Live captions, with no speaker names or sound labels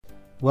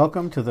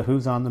Welcome to the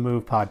Who's on the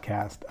Move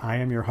podcast. I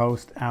am your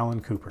host, Alan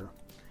Cooper.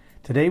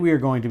 Today we are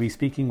going to be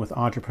speaking with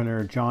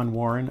entrepreneur John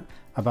Warren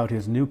about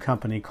his new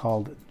company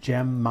called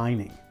Gem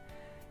Mining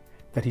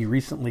that he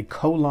recently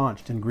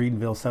co-launched in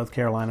Greenville, South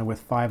Carolina with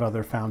 5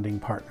 other founding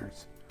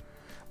partners.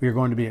 We are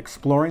going to be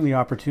exploring the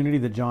opportunity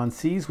that John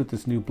sees with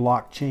this new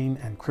blockchain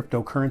and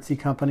cryptocurrency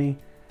company.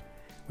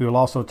 We will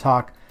also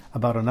talk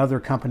about another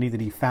company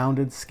that he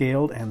founded,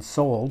 scaled, and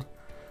sold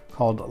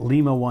called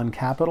Lima One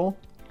Capital,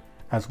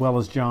 as well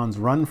as John's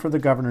run for the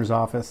governor's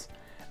office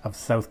of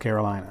South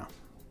Carolina.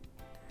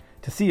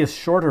 To see a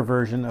shorter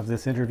version of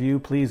this interview,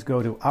 please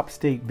go to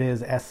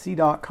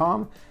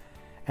upstatebizsc.com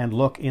and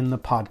look in the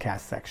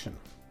podcast section.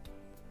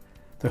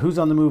 The Who's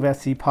on the Move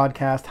SC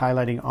podcast,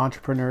 highlighting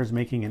entrepreneurs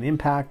making an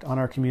impact on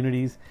our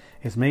communities,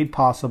 is made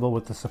possible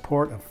with the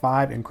support of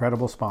 5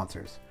 incredible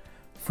sponsors: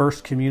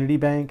 First Community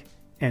Bank,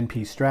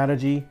 NP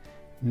Strategy,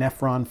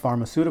 Nephron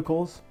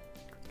Pharmaceuticals,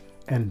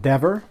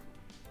 Endeavor,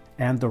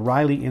 and the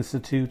Riley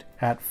Institute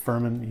at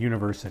Furman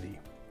University.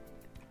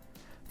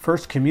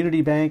 First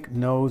Community Bank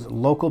knows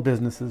local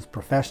businesses,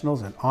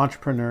 professionals, and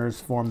entrepreneurs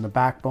form the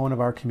backbone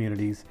of our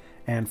communities,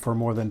 and for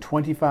more than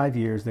 25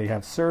 years they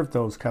have served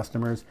those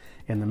customers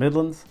in the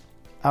Midlands,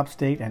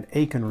 Upstate, and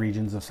Aiken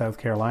regions of South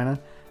Carolina,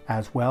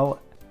 as well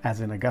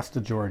as in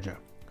Augusta, Georgia.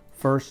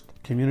 First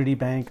Community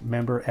Bank,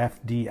 member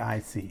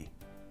FDIC.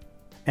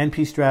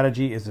 NP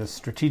Strategy is a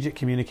strategic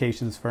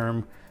communications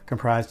firm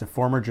comprised of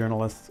former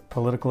journalists,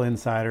 political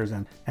insiders,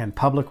 and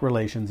public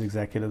relations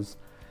executives.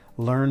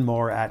 Learn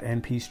more at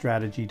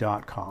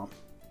npstrategy.com.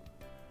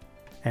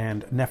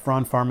 And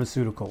Nephron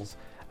Pharmaceuticals,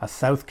 a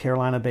South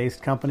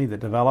Carolina-based company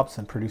that develops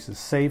and produces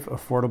safe,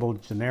 affordable,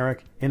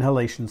 generic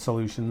inhalation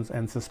solutions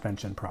and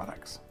suspension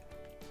products.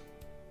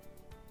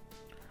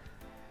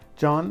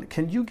 John,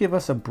 can you give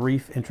us a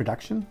brief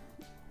introduction?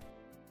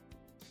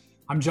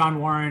 I'm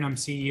John Warren. I'm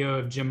CEO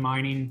of Gem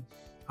Mining.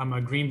 I'm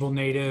a Greenville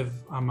native.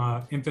 I'm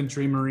an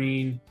infantry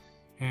Marine,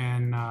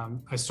 and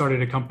I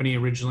started a company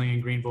originally in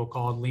Greenville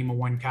called Lima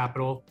One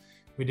Capital.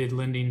 We did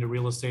lending to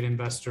real estate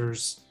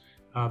investors,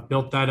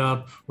 built that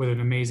up with an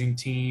amazing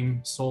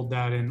team, sold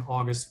that in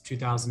August of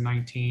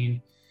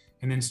 2019,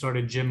 and then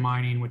started Gem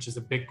Mining, which is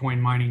a Bitcoin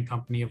mining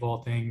company of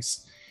all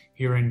things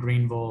here in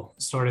Greenville.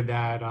 Started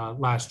that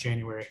last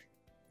January.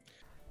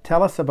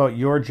 Tell us about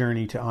your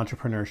journey to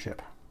entrepreneurship.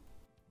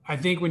 I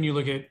think when you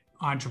look at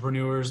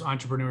entrepreneurs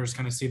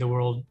kind of see the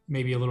world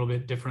maybe a little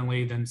bit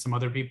differently than some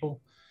other people.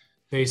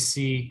 They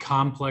see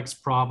complex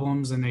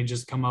problems and they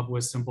just come up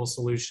with simple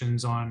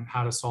solutions on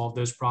how to solve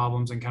those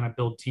problems and kind of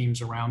build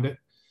teams around it.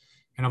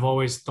 And I've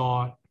always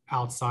thought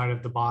outside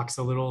of the box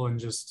a little and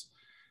just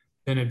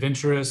been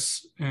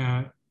adventurous,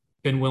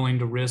 been willing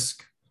to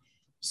risk.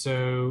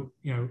 So,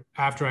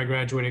 after I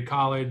graduated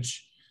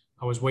college,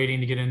 I was waiting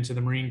to get into the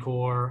Marine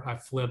Corps. I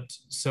flipped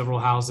several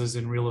houses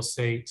in real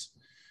estate.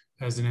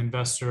 As an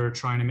investor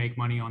trying to make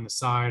money on the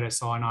side, I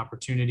saw an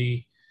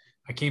opportunity.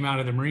 I came out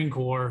of the Marine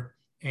Corps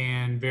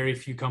and very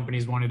few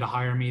companies wanted to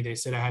hire me. They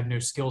said I had no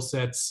skill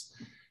sets.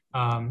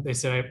 They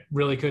said I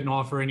really couldn't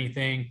offer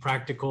anything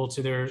practical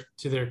to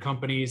their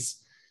companies.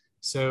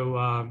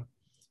 So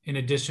in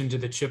addition to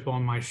the chip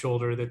on my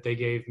shoulder that they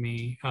gave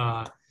me,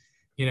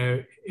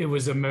 it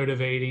was a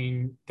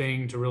motivating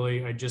thing to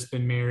really, I'd just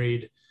been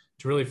married,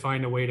 to really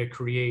find a way to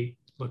create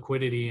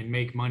liquidity and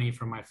make money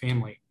for my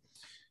family.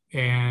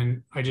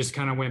 And I just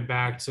kind of went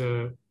back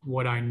to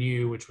what I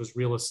knew, which was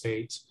real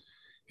estate,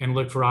 and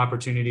looked for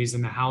opportunities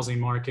in the housing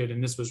market.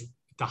 And this was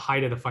the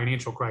height of the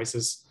financial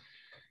crisis.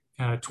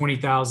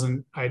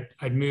 20,000,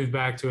 I'd moved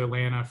back to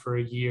Atlanta for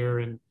a year,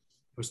 and it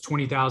was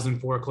 20,000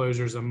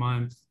 foreclosures a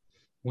month.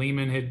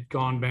 Lehman had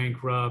gone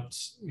bankrupt.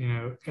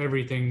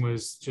 Everything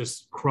was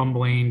just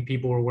crumbling.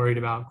 People were worried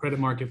about credit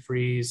market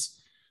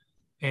freeze.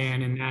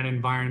 And in that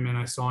environment,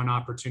 I saw an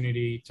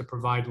opportunity to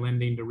provide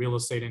lending to real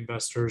estate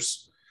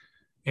investors,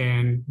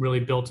 and really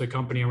built a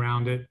company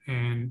around it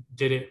and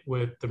did it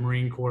with the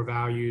Marine Corps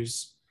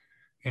values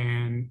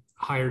and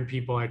hired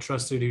people I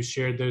trusted who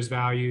shared those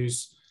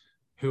values,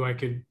 who I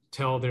could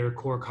tell their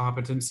core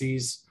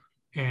competencies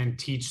and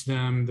teach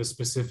them the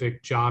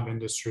specific job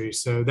industry.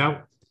 So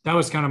that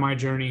was kind of my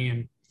journey,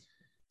 and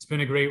it's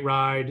been a great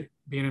ride.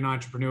 Being an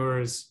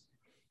entrepreneur is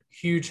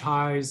huge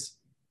highs,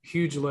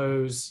 huge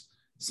lows,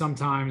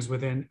 sometimes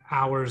within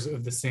hours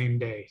of the same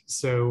day.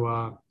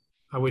 So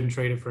I wouldn't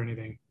trade it for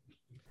anything.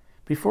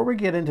 Before we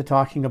get into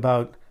talking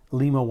about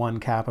Lima One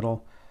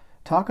Capital,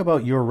 talk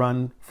about your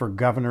run for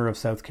governor of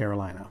South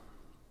Carolina.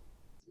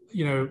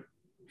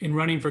 In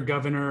running for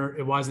governor,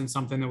 it wasn't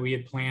something that we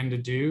had planned to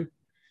do.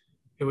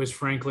 It was,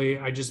 frankly,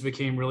 I just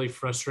became really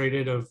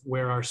frustrated of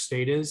where our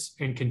state is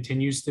and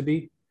continues to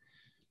be.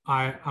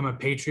 I'm a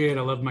patriot.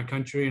 I love my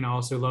country, and I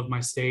also love my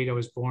state. I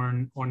was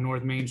born on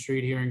North Main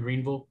Street here in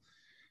Greenville,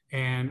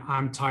 and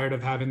I'm tired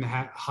of having the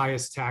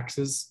highest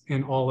taxes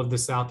in all of the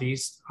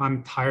Southeast.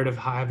 I'm tired of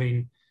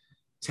having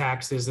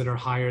taxes that are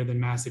higher than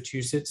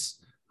Massachusetts.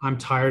 I'm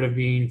tired of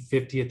being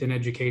 50th in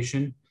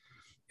education.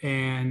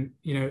 And,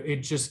 it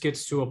just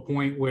gets to a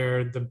point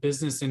where the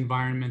business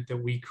environment that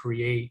we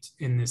create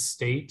in this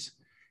state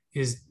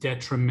is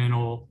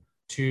detrimental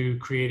to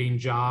creating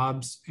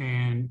jobs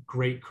and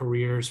great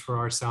careers for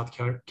our South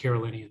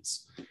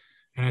Carolinians.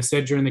 And I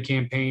said during the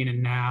campaign,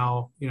 and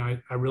now,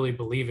 I really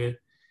believe it.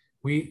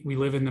 We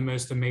live in the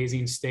most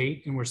amazing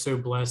state, and we're so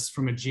blessed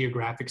from a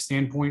geographic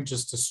standpoint.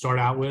 Just to start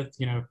out with,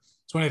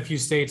 it's one of the few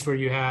states where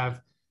you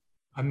have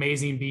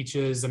amazing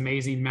beaches,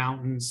 amazing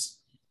mountains,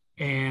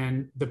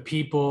 and the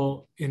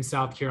people in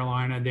South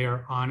Carolina, they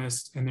are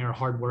honest and they're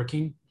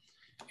hardworking.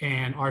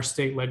 And our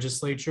state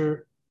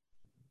legislature,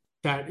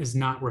 that is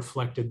not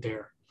reflected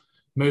there.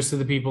 Most of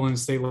the people in the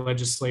state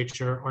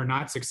legislature are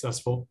not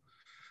successful.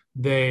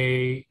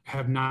 They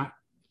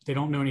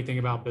don't know anything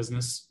about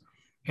business,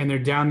 and they're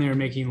down there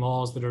making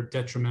laws that are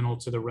detrimental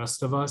to the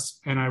rest of us.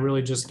 And I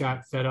really just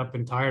got fed up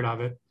and tired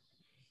of it.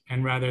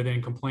 And rather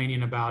than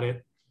complaining about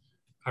it,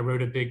 I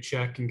wrote a big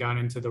check and got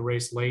into the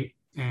race late,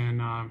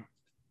 and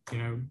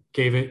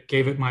gave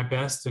it my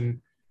best,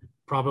 and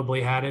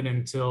probably had it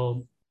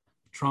until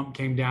Trump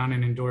came down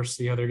and endorsed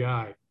the other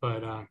guy.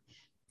 But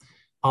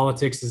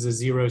politics is a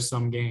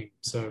zero-sum game.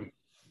 So,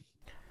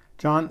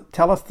 John,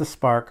 tell us the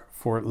spark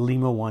for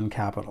Lima One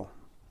Capital.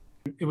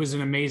 It was an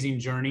amazing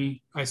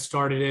journey. I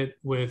started it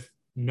with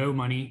no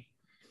money.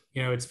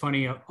 It's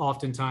funny,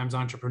 oftentimes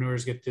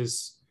entrepreneurs get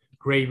this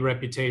great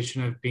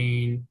reputation of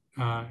being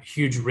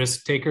huge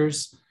risk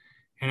takers.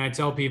 And I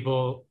tell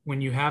people,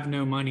 when you have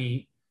no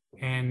money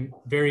and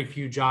very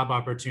few job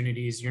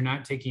opportunities, you're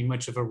not taking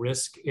much of a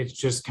risk. It's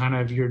just kind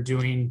of, you're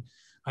doing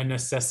a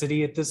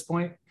necessity at this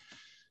point.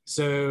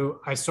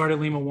 So I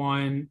started Lima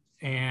One,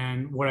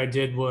 and what I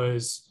did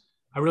was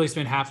I really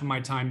spent half of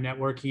my time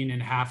networking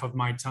and half of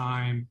my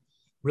time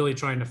really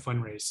trying to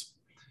fundraise.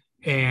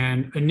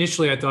 And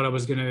initially I thought I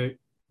was going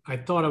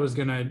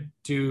to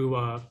do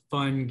a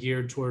fund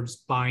geared towards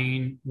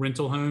buying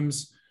rental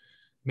homes,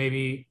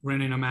 maybe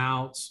renting them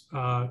out.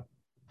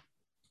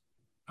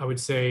 I would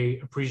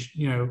say,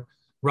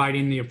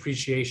 riding the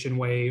appreciation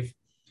wave.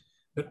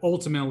 But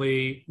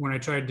ultimately, when I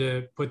tried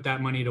to put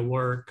that money to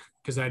work,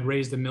 because I'd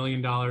raised $1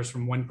 million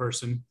from one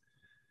person,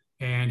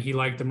 and he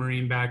liked the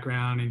Marine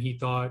background, and he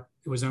thought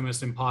it was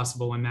almost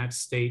impossible in that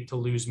state to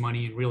lose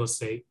money in real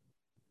estate.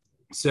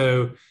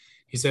 So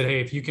he said,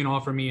 hey, if you can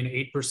offer me an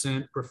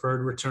 8%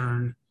 preferred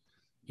return,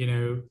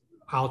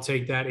 I'll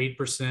take that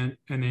 8%,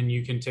 and then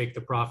you can take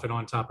the profit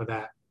on top of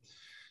that.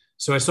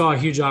 So I saw a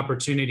huge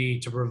opportunity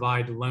to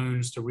provide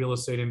loans to real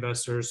estate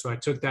investors. So I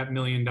took that $1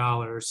 million.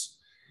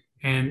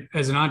 And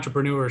as an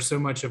entrepreneur, so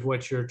much of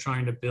what you're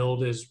trying to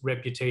build is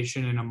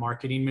reputation and a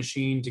marketing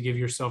machine to give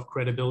yourself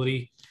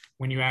credibility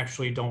when you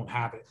actually don't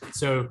have it.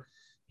 So,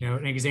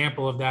 an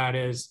example of that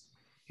is,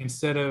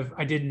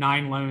 I did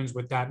 9 loans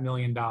with that $1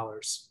 million.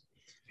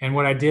 And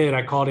what I did,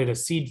 I called it a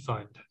seed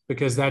fund,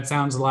 because that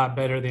sounds a lot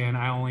better than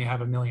I only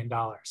have $1 million.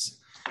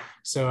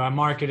 So I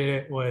marketed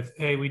it with,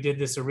 hey, we did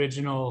this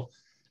original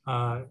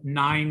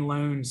 9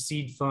 loan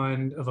seed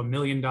fund of $1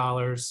 million.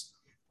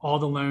 All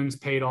the loans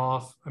paid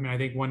off. I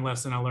think one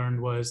lesson I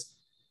learned was,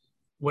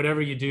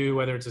 whatever you do,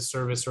 whether it's a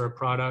service or a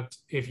product,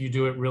 if you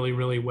do it really,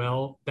 really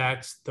well,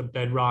 that's the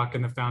bedrock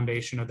and the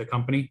foundation of the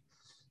company.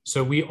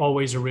 So we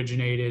always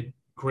originated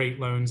great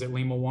loans at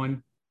Lima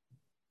One.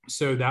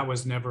 So that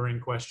was never in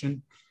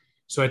question.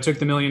 So I took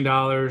the $1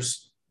 million,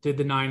 did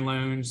the 9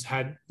 loans,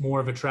 had more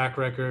of a track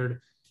record.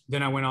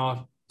 Then I went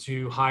off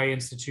to high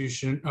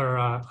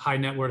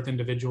net worth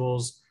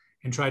individuals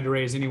and tried to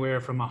raise anywhere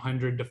from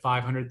 100 to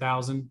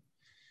 500,000.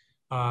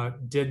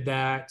 Did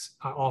that.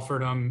 I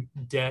offered them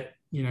debt,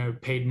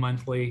 paid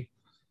monthly.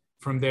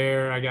 From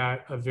there, I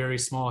got a very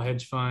small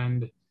hedge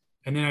fund.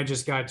 And then I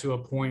just got to a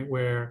point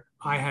where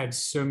I had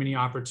so many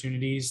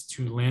opportunities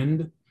to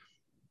lend,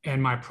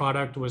 and my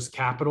product was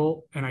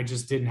capital, and I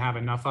just didn't have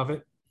enough of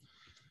it.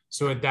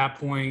 So at that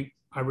point,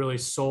 I really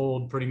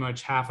sold pretty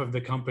much half of the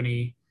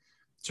company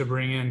to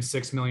bring in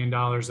 $6 million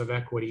of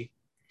equity.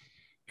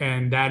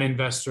 And that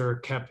investor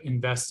kept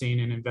investing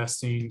and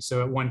investing.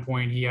 So at one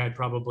point, he had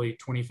probably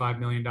 $25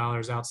 million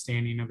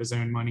outstanding of his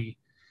own money.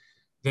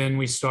 Then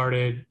we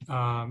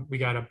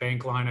got a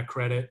bank line of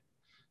credit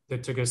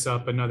that took us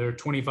up another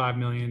 25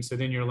 million. So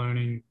then you're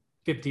loaning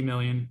 50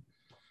 million.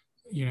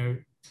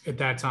 At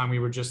that time we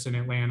were just in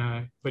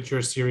Atlanta, but you're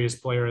a serious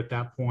player at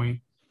that point.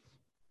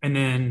 And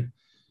then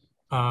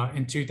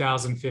in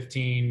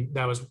 2015,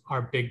 that was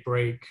our big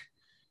break.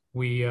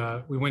 We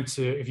went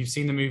to, if you've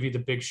seen the movie The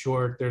Big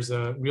Short, there's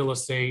a real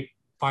estate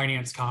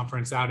finance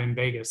conference out in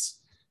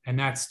Vegas, and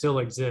that still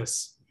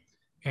exists.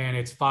 And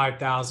it's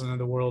 5,000 of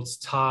the world's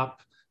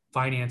top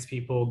finance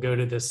people go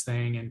to this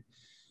thing. And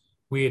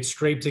we had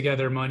scraped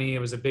together money. It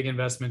was a big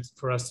investment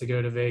for us to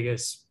go to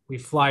Vegas. We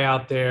fly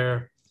out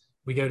there,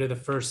 we go to the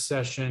first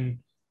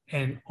session,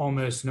 and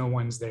almost no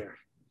one's there.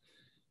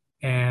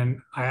 And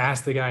I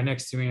asked the guy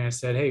next to me, and I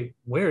said, hey,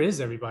 where is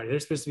everybody?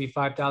 There's supposed to be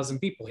 5,000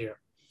 people here.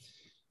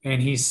 And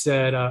he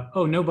said,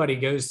 oh, nobody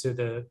goes to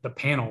the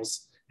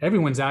panels.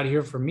 Everyone's out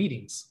here for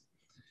meetings.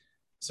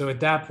 So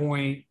at that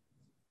point,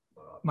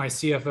 my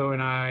CFO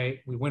and I,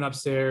 we went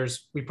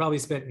upstairs. We probably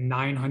spent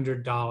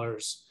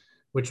 $900,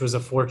 which was a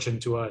fortune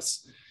to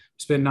us. We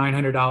spent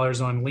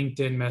 $900 on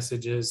LinkedIn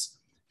messages.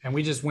 And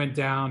we just went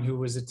down who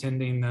was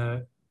attending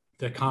the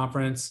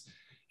conference.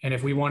 And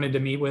if we wanted to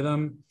meet with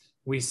them,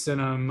 we sent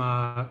them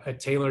a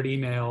tailored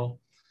email,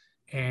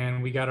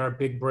 and we got our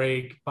big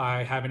break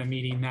by having a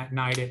meeting that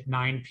night at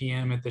 9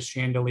 p.m. at the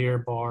Chandelier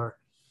Bar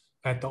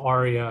at the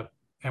Aria.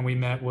 And we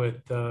met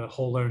with the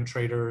whole loan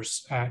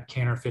traders at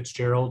Cantor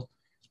Fitzgerald.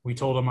 We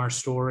told them our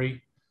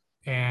story,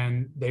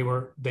 and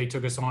they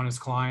took us on as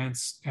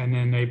clients, and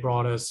then they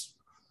brought us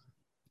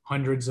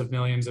hundreds of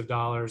millions of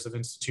dollars of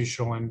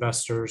institutional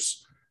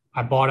investors.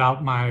 I bought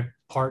out my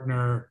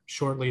partner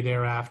shortly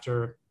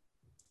thereafter,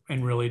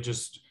 and really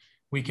just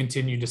we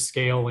continued to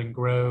scale and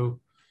grow.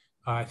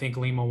 I think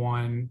Lima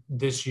One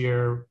this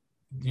year,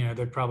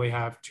 they probably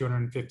have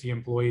 250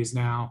 employees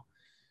now,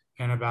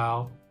 and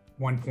about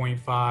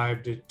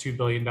 1.5 to $2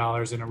 billion in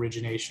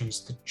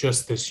originations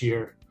just this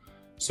year.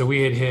 So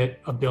we had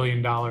hit $1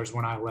 billion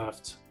when I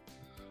left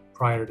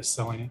prior to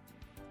selling it.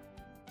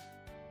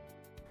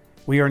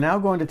 We are now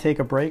going to take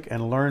a break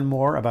and learn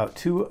more about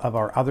two of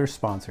our other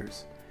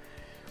sponsors.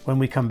 When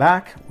we come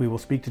back, we will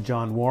speak to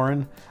John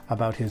Warren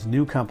about his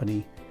new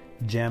company,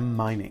 Gem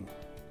Mining.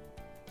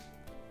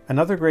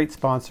 Another great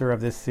sponsor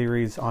of this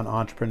series on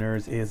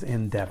entrepreneurs is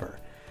Endeavor.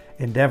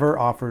 Endeavor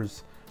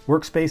offers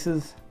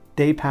workspaces,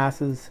 day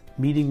passes,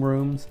 meeting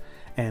rooms,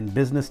 and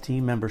business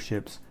team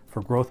memberships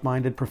for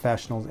growth-minded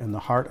professionals in the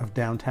heart of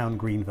downtown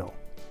Greenville.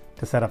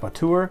 To set up a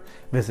tour,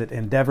 visit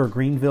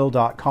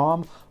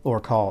endeavorgreenville.com or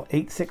call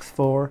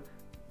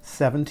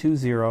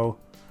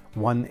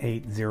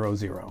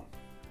 864-720-1800.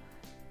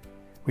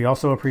 We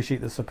also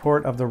appreciate the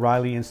support of the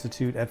Riley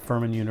Institute at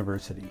Furman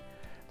University.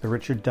 The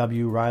Richard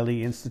W.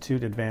 Riley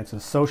Institute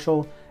advances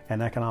social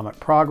and economic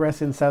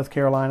progress in South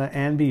Carolina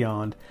and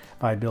beyond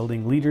by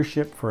building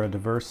leadership for a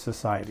diverse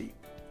society,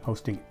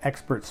 hosting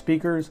expert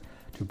speakers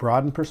to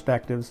broaden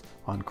perspectives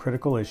on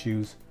critical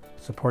issues,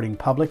 supporting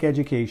public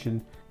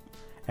education,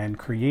 and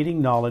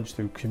creating knowledge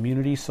through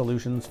community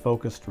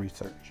solutions-focused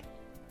research.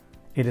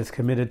 It is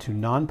committed to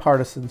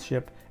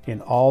nonpartisanship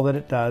in all that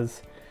it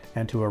does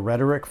and to a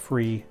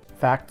rhetoric-free,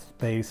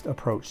 fact-based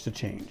approach to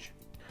change.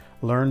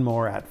 Learn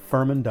more at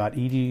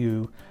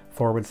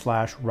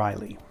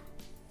furman.edu/Riley.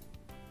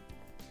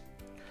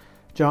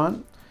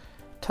 John,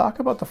 talk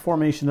about the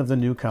formation of the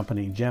new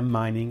company, Gem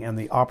Mining, and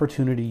the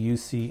opportunity you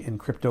see in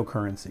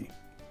cryptocurrency.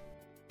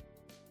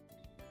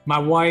 My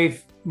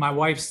wife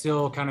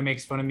still kind of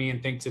makes fun of me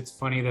and thinks it's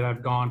funny that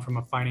I've gone from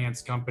a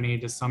finance company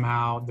to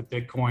somehow the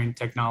Bitcoin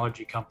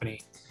technology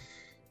company.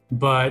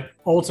 But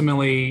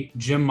ultimately,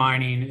 Gem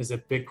Mining is a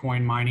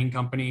Bitcoin mining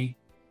company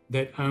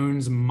that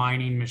owns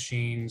mining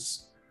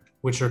machines,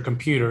 which are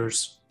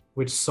computers,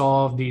 which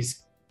solve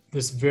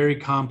this very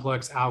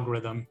complex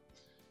algorithm.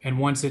 And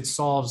once it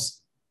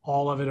solves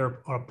all of it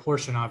or a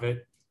portion of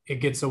it,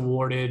 it gets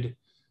awarded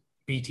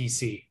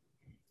BTC.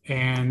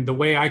 And the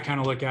way I kind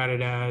of look at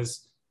it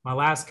as my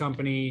last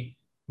company,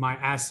 my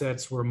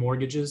assets were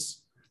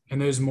mortgages, and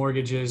those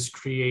mortgages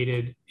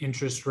created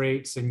interest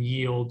rates and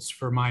yields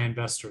for my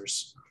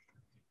investors.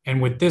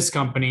 And with this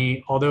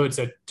company, although it's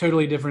a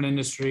totally different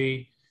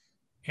industry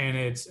and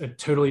it's a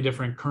totally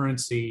different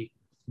currency,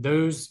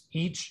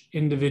 each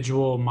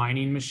individual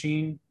mining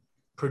machine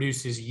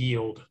produces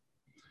yield.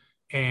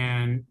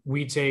 And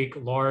we take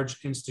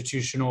large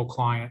institutional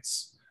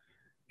clients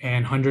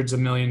and hundreds of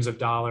millions of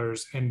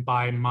dollars and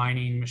buy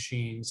mining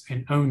machines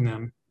and own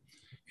them.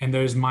 And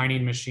those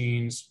mining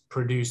machines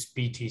produce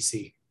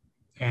BTC.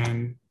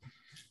 And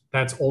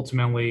that's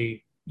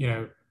ultimately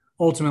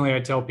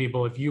I tell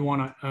people, if you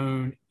want to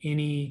own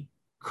any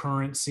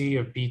currency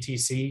of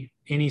BTC,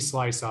 any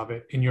slice of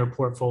it in your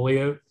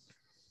portfolio,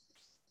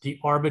 the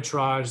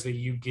arbitrage that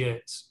you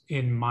get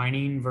in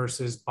mining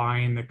versus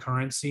buying the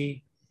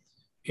currency,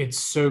 it's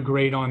so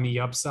great on the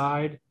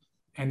upside,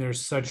 and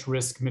there's such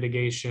risk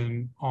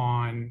mitigation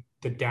on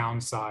the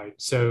downside.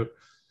 So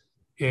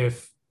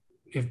if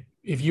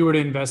you were to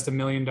invest $1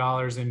 million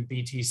in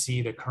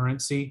BTC, the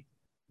currency,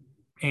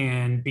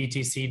 and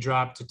BTC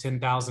dropped to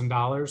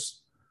 $10,000,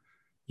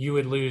 you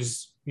would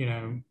lose,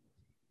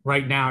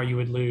 right now you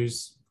would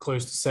lose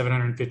close to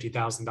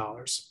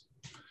 $750,000.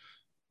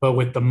 But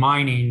with the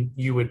mining,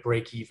 you would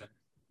break even.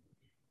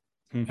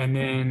 Mm-hmm. And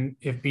then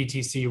if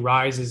BTC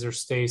rises or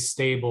stays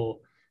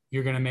stable,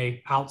 you're going to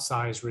make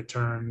outsized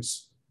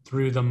returns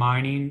through the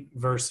mining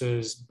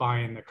versus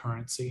buying the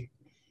currency.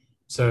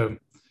 So,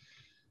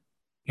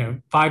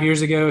 5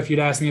 years ago, if you'd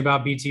asked me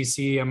about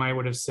BTC, I might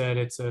would have said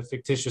it's a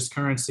fictitious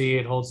currency.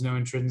 It holds no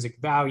intrinsic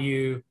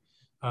value.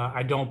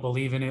 I don't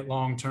believe in it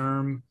long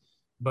term.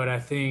 But I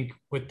think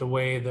with the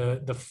way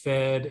the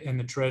Fed and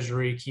the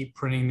Treasury keep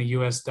printing the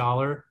US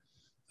dollar,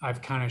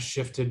 I've kind of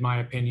shifted my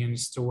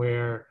opinions to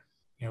where,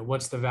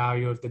 what's the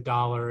value of the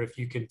dollar if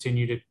you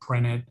continue to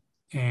print it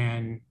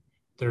and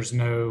there's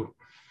no,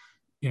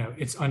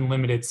 it's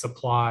unlimited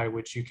supply,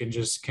 which you can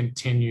just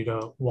continue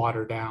to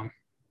water down.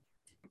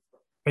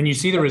 And you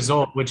see the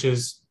result, which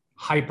is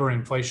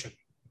hyperinflation.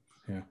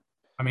 Yeah.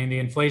 I mean, the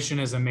inflation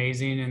is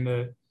amazing. And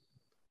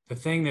the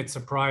thing that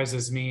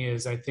surprises me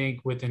is I think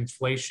with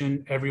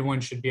inflation,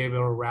 everyone should be able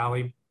to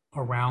rally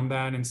around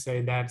that and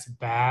say that's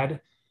bad.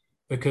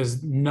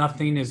 because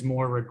nothing is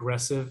more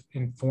regressive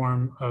in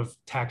form of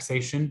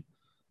taxation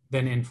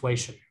than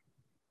inflation.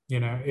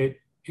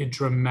 It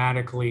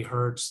dramatically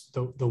hurts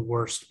the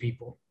worst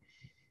people,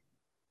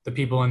 the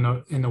people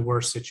in the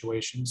worst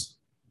situations.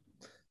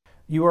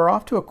 You are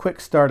off to a quick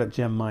start at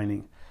Gem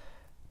Mining.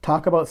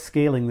 Talk about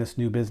scaling this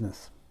new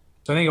business.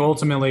 So I think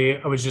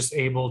ultimately I was just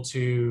able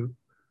to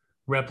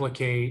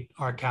replicate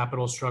our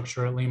capital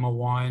structure at Lima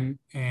One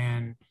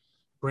and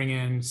bring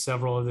in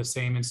several of the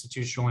same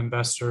institutional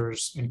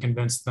investors and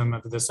convince them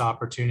of this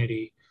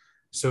opportunity.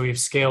 So we've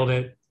scaled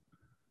it.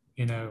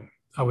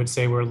 I would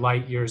say we're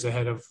light years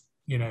ahead of,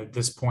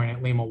 this point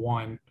at Lima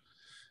One.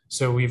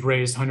 So we've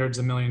raised hundreds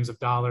of millions of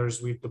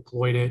dollars. We've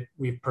deployed it.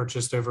 We've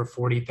purchased over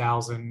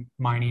 40,000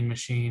 mining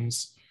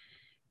machines.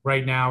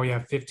 Right now, we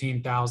have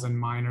 15,000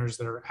 miners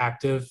that are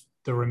active.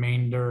 The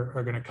remainder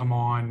are going to come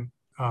on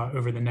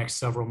over the next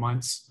several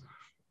months.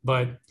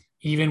 But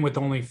even with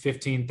only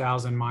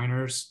 15,000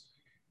 miners,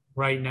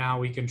 right now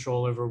we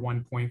control over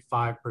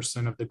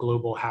 1.5% of the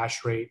global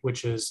hash rate,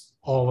 which is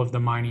all of the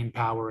mining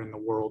power in the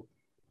world.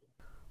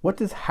 What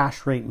does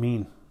hash rate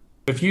mean?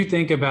 If you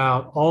think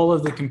about all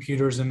of the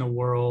computers in the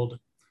world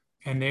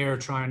and they are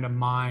trying to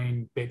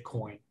mine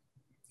Bitcoin,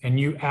 and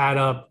you add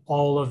up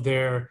all of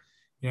their,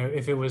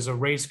 if it was a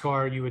race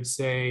car, you would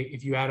say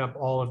if you add up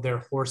all of their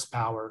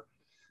horsepower,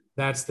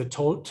 that's the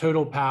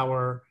total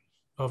power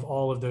of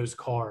all of those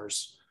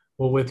cars.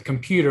 Well, with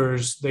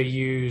computers, they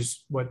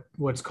use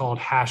what's called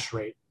hash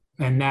rate,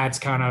 and that's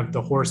kind of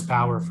the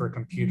horsepower for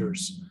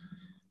computers.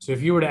 So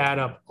if you were to add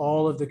up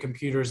all of the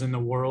computers in the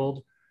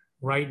world,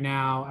 right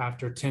now,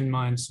 after 10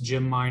 months,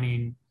 Gem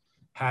Mining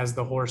has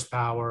the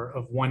horsepower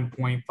of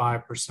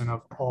 1.5%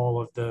 of all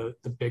of the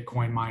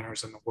Bitcoin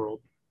miners in the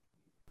world.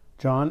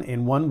 John,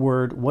 in one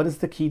word, what is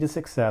the key to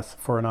success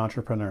for an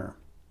entrepreneur?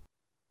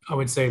 I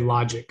would say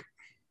logic.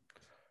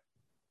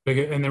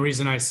 And the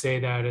reason I say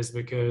that is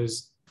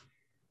because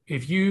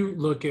if you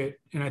look at,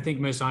 and I think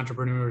most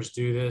entrepreneurs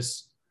do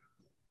this,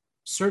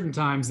 certain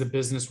times the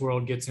business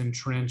world gets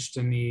entrenched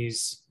in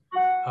these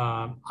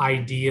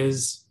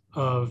ideas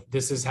of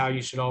this is how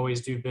you should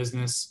always do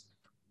business.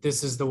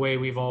 This is the way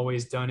we've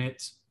always done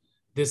it.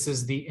 This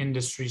is the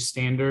industry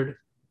standard.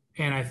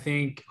 And I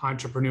think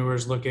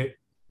entrepreneurs look at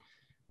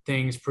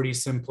things pretty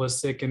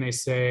simplistic and they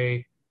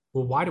say,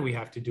 well, why do we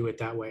have to do it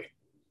that way?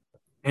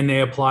 And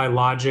they apply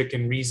logic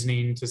and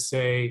reasoning to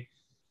say,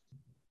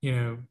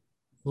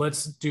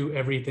 let's do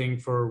everything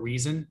for a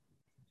reason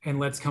and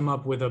let's come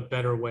up with a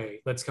better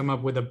way. Let's come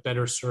up with a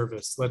better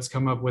service. Let's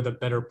come up with a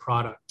better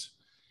product.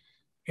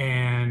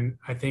 And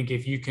I think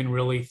if you can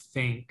really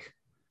think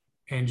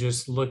and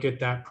just look at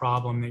that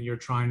problem that you're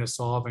trying to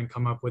solve and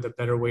come up with a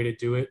better way to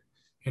do it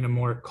in a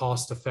more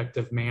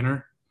cost-effective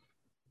manner,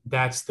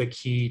 that's the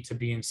key to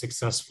being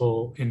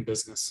successful in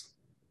business.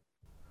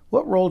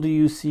 What role do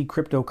you see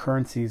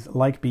cryptocurrencies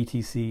like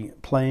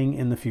BTC playing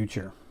in the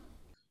future?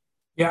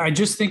 Yeah, I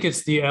just think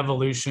it's the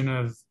evolution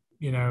of,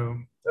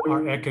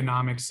 our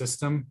economic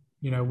system.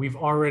 We've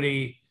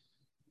already,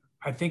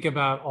 I think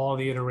about all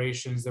the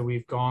iterations that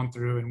we've gone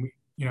through, and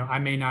I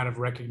may not have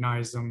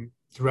recognized them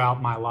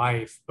throughout my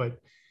life, but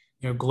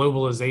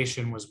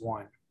globalization was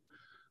one,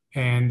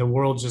 and the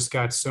world just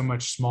got so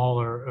much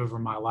smaller over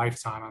my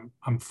lifetime.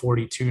 I'm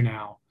 42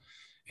 now,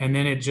 and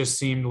then it just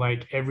seemed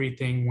like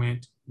everything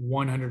went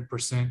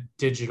 100%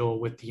 digital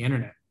with the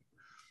internet.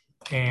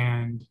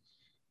 And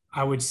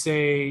I would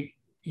say,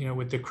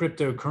 with the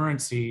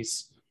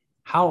cryptocurrencies,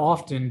 how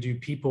often do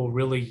people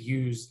really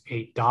use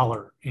a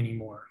dollar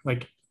anymore?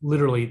 Like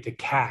literally the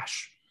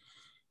cash.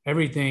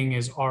 Everything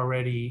is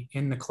already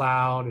in the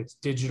cloud. It's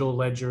digital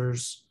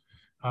ledgers.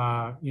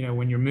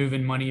 When you're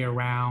moving money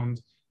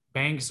around,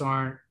 banks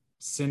aren't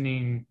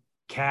sending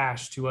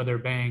cash to other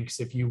banks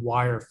if you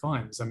wire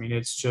funds. I mean,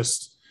 it's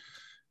just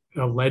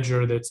a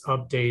ledger that's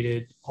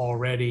updated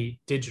already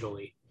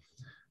digitally.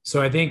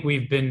 So I think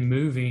we've been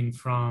moving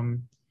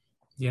from,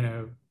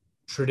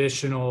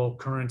 traditional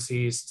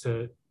currencies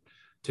to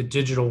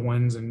digital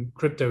ones and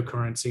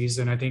cryptocurrencies.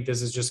 And I think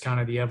this is just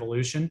kind of the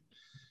evolution.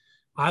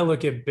 I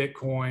look at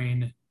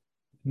Bitcoin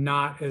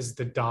not as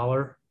the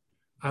dollar.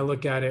 I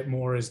look at it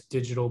more as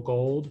digital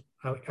gold.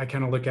 I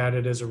kind of look at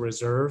it as a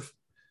reserve.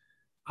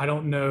 I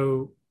don't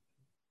know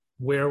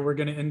where we're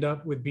going to end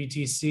up with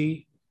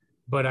BTC,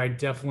 but I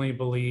definitely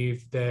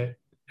believe that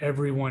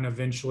everyone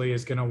eventually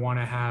is going to want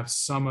to have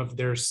some of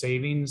their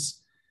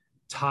savings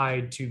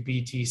tied to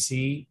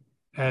BTC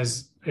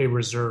as a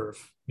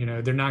reserve.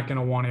 They're not going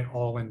to want it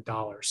all in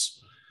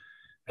dollars.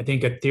 I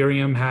think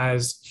Ethereum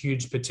has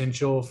huge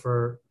potential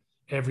for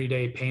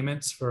everyday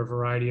payments for a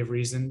variety of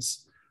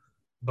reasons.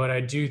 But I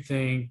do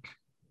think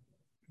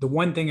the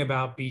one thing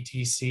about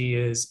BTC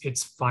is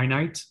it's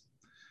finite,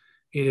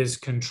 it is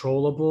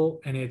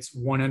controllable, and it's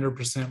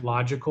 100%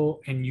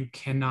 logical, and you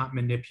cannot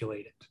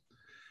manipulate it.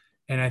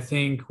 And I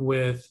think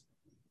with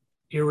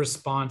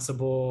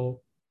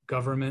irresponsible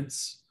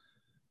governments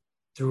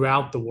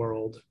throughout the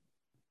world,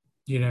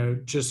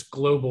 just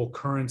global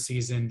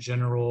currencies in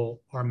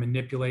general are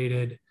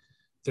manipulated,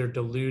 they're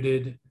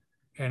diluted,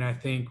 And I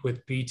think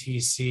with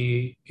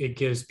BTC, it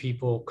gives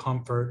people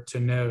comfort to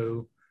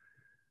know,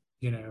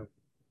 you know,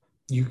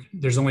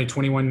 there's only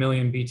 21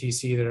 million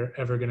BTC that are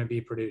ever going to be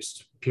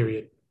produced,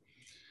 period.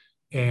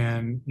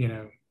 And,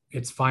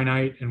 it's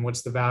finite, and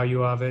what's the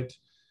value of it?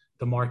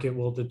 The market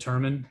will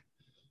determine.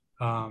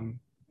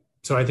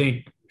 So I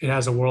think it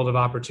has a world of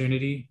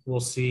opportunity. We'll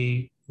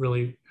see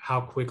really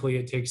how quickly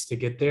it takes to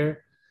get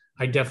there.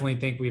 I definitely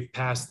think we've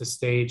passed the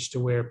stage to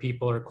where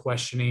people are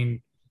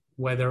questioning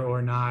whether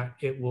or not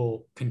it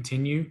will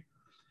continue.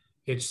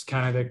 It's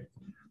kind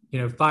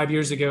of 5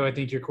 years ago, I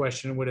think your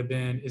question would have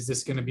been, is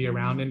this going to be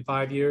around in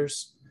 5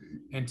 years?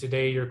 And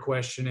today your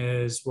question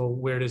is, well,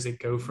 where does it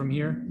go from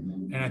here?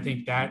 And I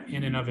think that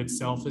in and of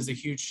itself is a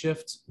huge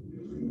shift.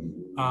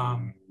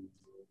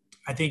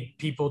 I think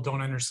people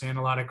don't understand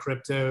a lot of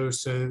crypto,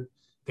 so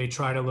they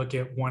try to look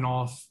at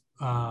one-off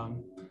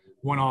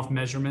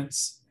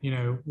measurements.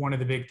 One of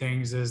the big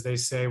things is they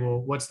say, well,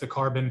 what's the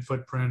carbon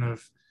footprint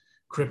of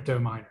crypto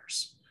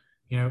miners?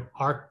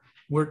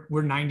 We're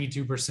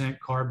 92%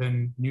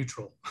 carbon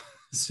neutral.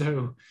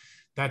 So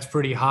that's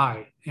pretty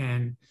high.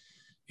 And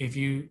if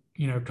you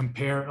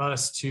compare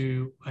us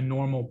to a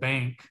normal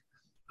bank,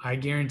 I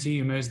guarantee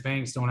you most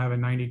banks don't have a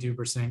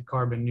 92%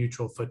 carbon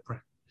neutral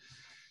footprint.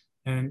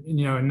 And,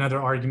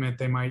 another argument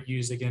they might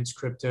use against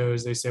crypto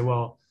is they say,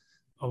 well,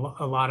 a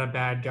lot of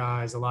bad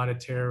guys, a lot of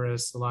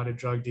terrorists, a lot of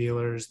drug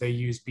dealers, they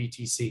use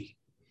BTC.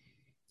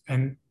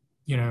 And,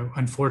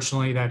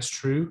 unfortunately that's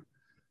true,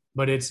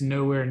 but it's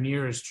nowhere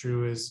near as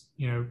true as,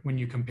 when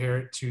you compare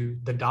it to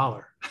the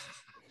dollar.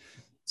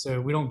 So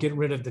we don't get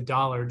rid of the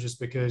dollar just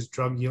because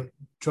drug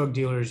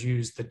dealers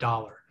use the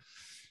dollar.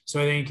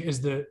 So I think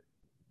as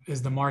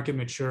the market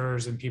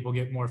matures and people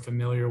get more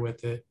familiar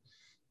with it,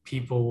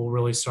 people will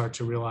really start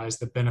to realize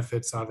the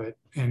benefits of it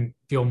and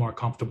feel more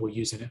comfortable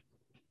using it.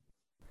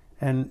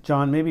 And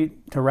John, maybe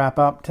to wrap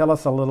up, tell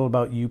us a little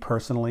about you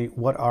personally.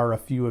 What are a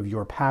few of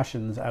your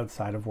passions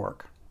outside of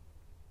work?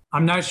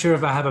 I'm not sure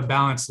if I have a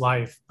balanced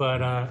life,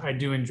 but I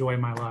do enjoy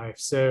my life.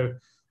 So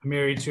I'm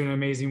married to an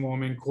amazing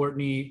woman,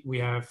 Courtney. We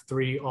have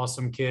 3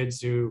 awesome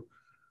kids who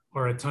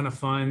are a ton of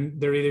fun.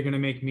 They're either going to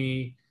make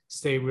me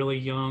stay really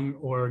young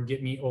or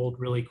get me old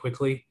really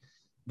quickly.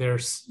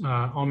 There's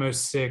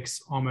almost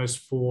 6, almost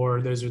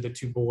 4. Those are the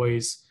 2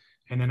 boys.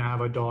 And then I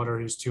have a daughter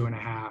who's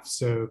 2.5.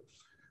 So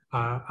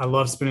I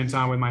love spending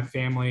time with my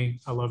family.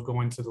 I love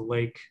going to the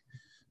lake.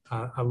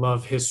 I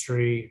love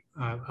history.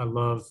 I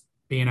love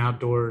being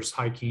outdoors,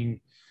 hiking.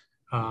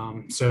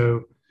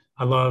 So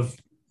I love,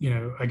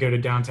 I go to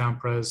Downtown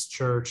Pres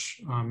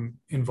Church. I'm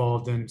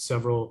involved in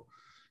several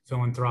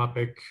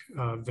philanthropic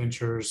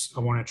ventures. I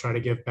want to try to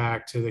give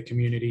back to the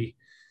community.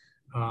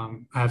 I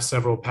have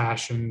several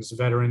passions,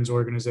 veterans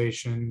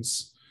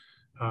organizations,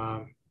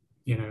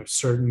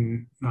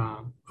 certain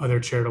other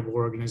charitable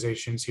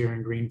organizations here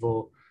in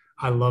Greenville.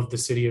 I love the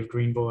city of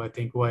Greenville. I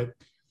think what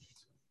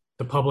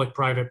the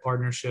public-private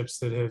partnerships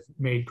that have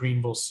made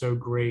Greenville so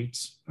great,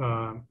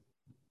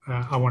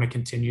 I want to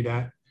continue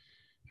that.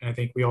 And I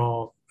think we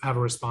all have a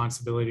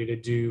responsibility to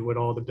do what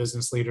all the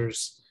business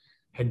leaders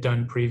had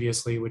done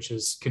previously, which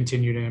is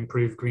continue to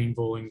improve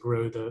Greenville and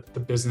grow the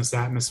business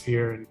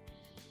atmosphere. And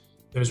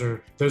those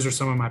are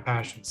some of my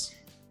passions.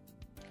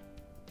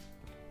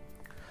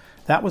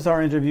 That was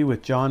our interview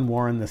with John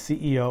Warren, the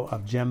CEO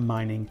of Gem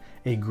Mining,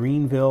 a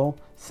Greenville,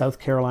 South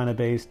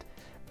Carolina-based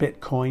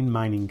Bitcoin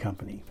mining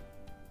company.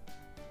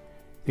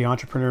 The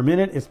Entrepreneur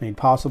Minute is made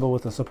possible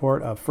with the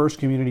support of First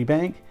Community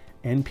Bank,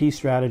 NP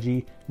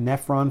Strategy,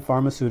 Nephron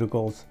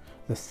Pharmaceuticals,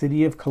 the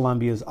City of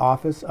Columbia's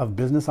Office of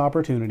Business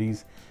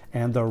Opportunities,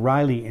 and the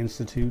Riley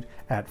Institute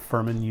at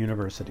Furman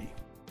University.